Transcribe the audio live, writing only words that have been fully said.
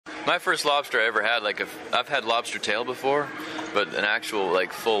My first lobster I ever had, I've had lobster tail before, but an actual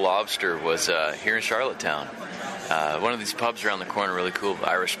full lobster was here in Charlottetown. One of these pubs around the corner, really cool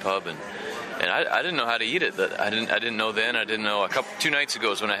Irish pub, and I didn't know how to eat it. I didn't know then. I didn't know 2 nights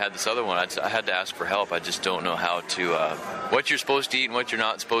ago is when I had this other one. I had to ask for help. I just don't know how to what you're supposed to eat and what you're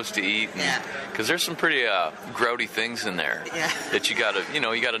not supposed to eat. Because there's some pretty grouty things in there that you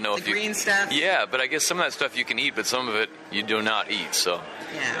gotta know the green stuff. Yeah, but I guess some of that stuff you can eat, but some of it you do not eat. So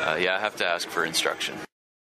I have to ask for instruction.